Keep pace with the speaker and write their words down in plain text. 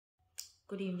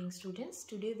Good evening, students.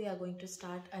 Today we are going to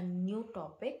start a new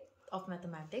topic of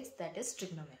mathematics, that is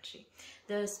trigonometry.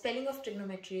 The spelling of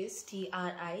trigonometry is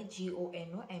Trigonometry.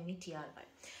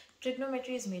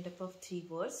 Trigonometry is made up of three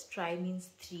words. Tri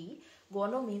means three,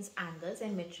 gono means angles,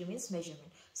 and metry means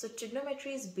measurement. So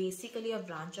trigonometry is basically a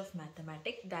branch of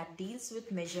mathematics that deals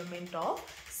with measurement of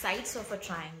sides of a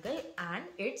triangle and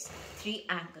its three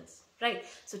angles. Right.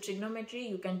 So trigonometry,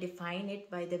 you can define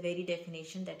it by the very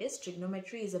definition, that is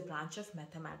trigonometry is a branch of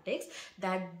mathematics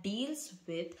that deals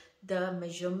with the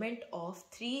measurement of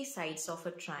three sides of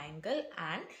a triangle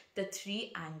and the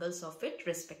three angles of it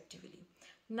respectively.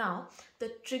 Now,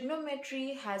 the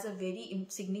trigonometry has a very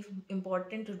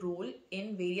important role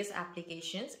in various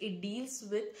applications. It deals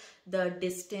with the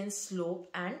distance, slope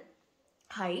and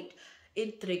height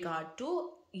in regard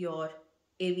to your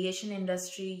aviation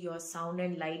industry, your sound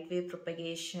and light wave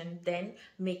propagation, then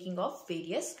making of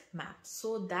various maps.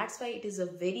 So that's why it is a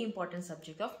very important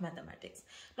subject of mathematics.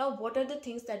 Now, what are the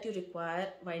things that you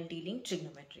require while dealing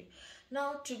trigonometry?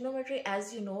 Now, trigonometry,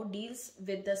 as you know, deals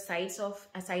with the sides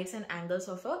and angles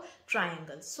of a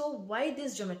triangle. So why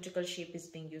this geometrical shape is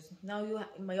being used? Now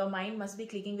your mind must be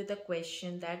clicking with a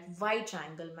question that why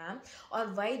triangle, ma'am, or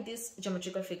why this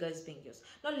geometrical figure is being used.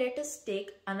 Now let us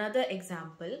take another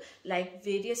example, like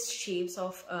various shapes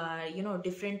of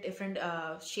different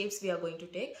shapes we are going to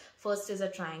take. First is a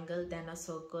triangle, then a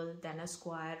circle, then a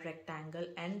square, rectangle,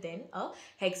 and then a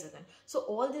hexagon. So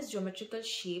all these geometrical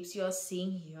shapes you are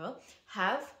seeing here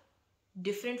have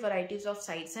different varieties of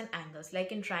sides and angles.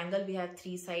 Like in triangle we have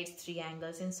three sides, three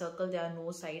angles. In circle there are no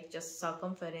sides, just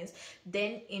circumference.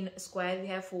 Then in square we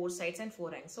have four sides and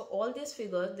four angles. So all these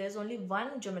figures, there's only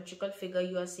one geometrical figure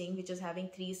you are seeing which is having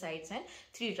three sides and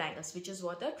three triangles, which is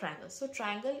what a triangle. So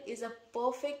triangle is a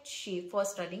perfect shape for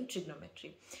studying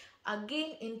trigonometry.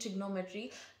 Again, in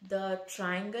trigonometry, the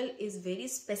triangle is very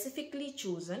specifically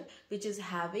chosen, which is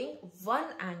having one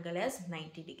angle as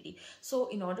 90 degree. So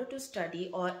in order to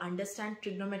study or understand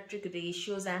trigonometric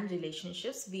ratios and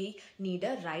relationships, we need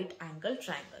a right angle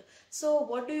triangle. So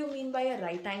what do you mean by a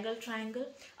right angle triangle?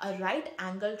 A right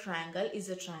angle triangle is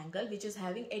a triangle which is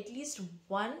having at least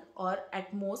one or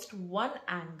at most one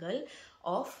angle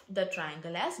of the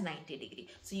triangle as 90 degree.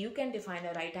 So you can define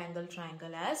a right angle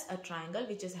triangle as a triangle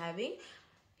which is having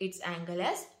its angle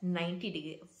as 90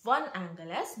 degree. One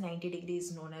angle as 90 degree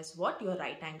is known as what? Your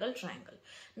right angle triangle.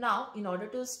 Now, in order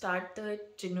to start the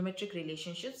trigonometric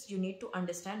relationships, you need to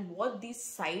understand what these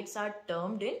sides are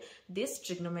termed in this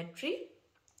trigonometry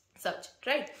subject,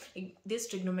 right? In this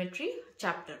trigonometry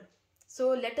chapter. So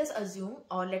let us assume,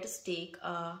 or let us take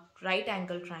a right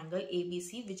angle triangle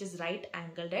ABC, which is right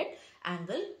angled at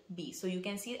angle B. So you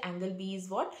can see angle B is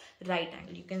what? Right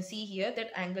angle. You can see here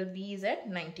that angle B is at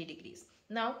 90 degrees.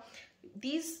 Now,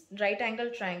 this right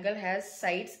angle triangle has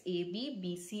sides AB,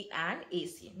 BC and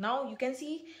AC. Now you can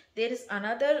see there is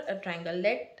another triangle.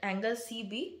 Let angle C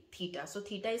be theta. So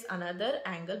theta is another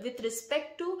angle. With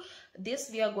respect to this,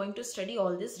 we are going to study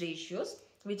all these ratios,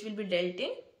 which will be dealt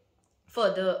in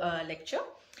further lecture,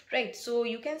 right? So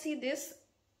you can see this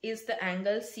is the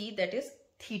angle C, that is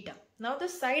theta. Now the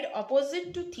side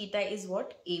opposite to theta is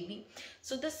what? AB.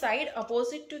 So the side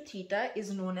opposite to theta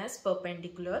is known as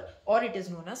perpendicular, or it is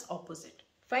known as opposite.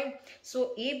 Fine.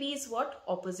 So AB is what?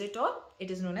 Opposite, or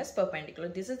it is known as perpendicular.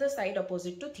 This is the side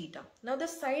opposite to theta. Now the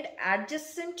side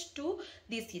adjacent to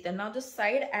this theta. Now the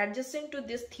side adjacent to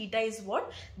this theta is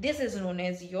what? This is known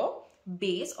as your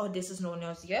base, or this is known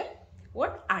as your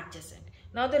what? Adjacent.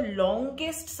 Now the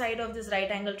longest side of this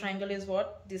right angle triangle is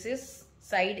what? This is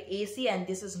side AC, and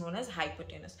this is known as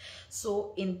hypotenuse.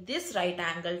 So in this right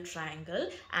angle triangle,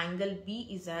 angle B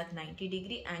is at 90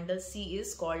 degree, angle C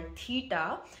is called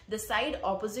theta. The side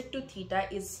opposite to theta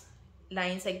is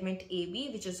line segment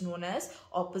AB, which is known as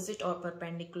opposite or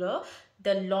perpendicular.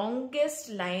 The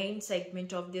longest line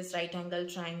segment of this right angle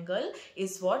triangle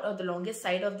is what? Or the longest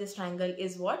side of this triangle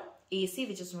is what? AC,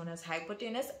 which is known as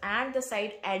hypotenuse, and the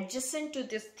side adjacent to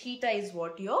this theta is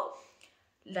what? Your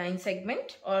line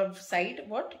segment or side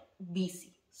what? BC.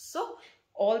 So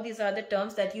all these are the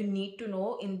terms that you need to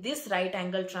know in this right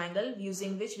angle triangle,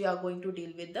 using which we are going to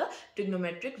deal with the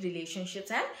trigonometric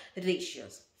relationships and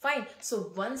ratios. Fine.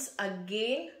 So once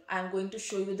again, I am going to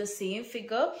show you the same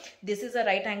figure. This is a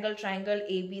right angle triangle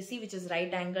ABC, which is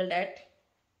right angled at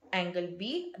angle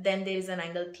B. Then there is an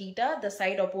angle theta. The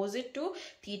side opposite to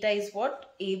theta is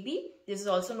what? AB. This is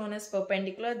also known as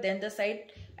perpendicular. Then the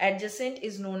side adjacent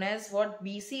is known as what?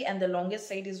 BC, and the longest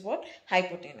side is what?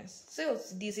 Hypotenuse. So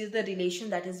this is the relation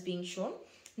that is being shown.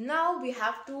 Now we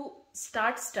have to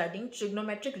start studying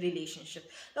trigonometric relationship.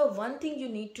 Now one thing you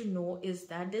need to know is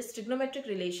that these trigonometric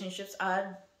relationships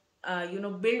are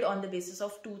build on the basis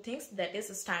of two things, that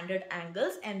is standard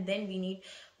angles, and then we need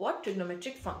what?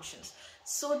 Trigonometric functions.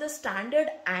 So the standard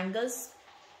angles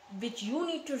which you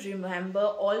need to remember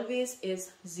always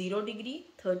is 0 degree,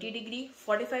 30 degree,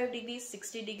 45 degrees,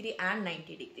 60 degree and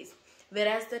 90 degrees.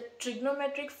 Whereas the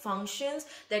trigonometric functions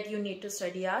that you need to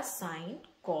study are sine,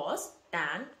 cos,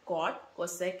 tan, cot,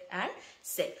 cosec and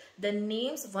sec. The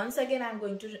names, once again I am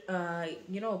going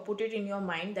to put it in your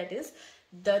mind, that is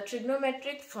the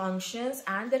trigonometric functions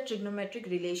and the trigonometric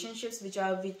relationships which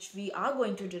we are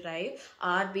going to derive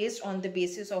are based on the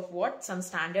basis of what? Some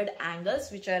standard angles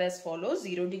which are as follows: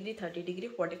 0 degree, 30 degree,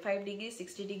 45 degree,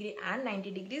 60 degree and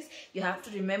 90 degrees. You have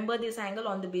to remember this angle.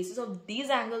 On the basis of these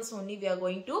angles only we are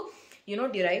going to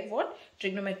derive what?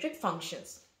 Trigonometric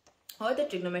functions or the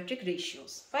trigonometric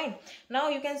ratios. Fine. Now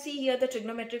you can see here the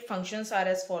trigonometric functions are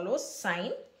as follows: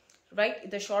 sine,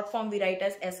 right? The short form we write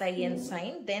as sin,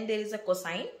 sine. Then there is a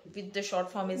cosine, which the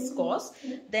short form is cos.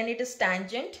 Then it is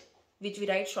tangent, which we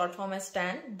write short form as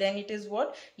tan. Then it is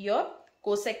what? Your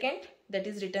cosecant, that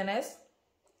is written as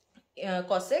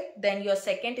cosec. Then your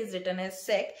secant is written as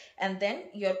sec, and then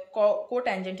your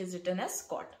cotangent is written as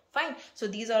cot. Fine. So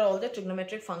these are all the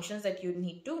trigonometric functions that you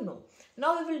need to know.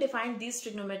 Now we will define these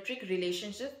trigonometric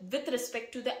relationships with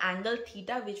respect to the angle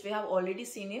theta, which we have already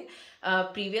seen in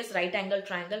previous right angle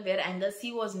triangle, where angle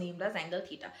C was named as angle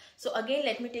theta. So again,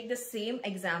 let me take the same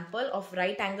example of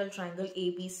right angle triangle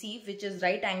ABC, which is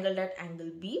right angled at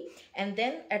angle B, and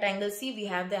then at angle C we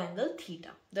have the angle theta.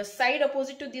 The side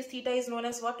opposite to this theta is known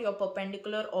as what? Your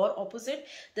perpendicular or opposite.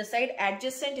 The side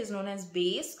adjacent is known as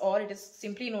base, or it is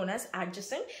simply known as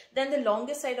adjacent. Then the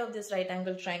longest side of this right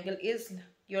angle triangle is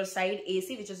your side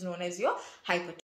AC, which is known as your hypotenuse.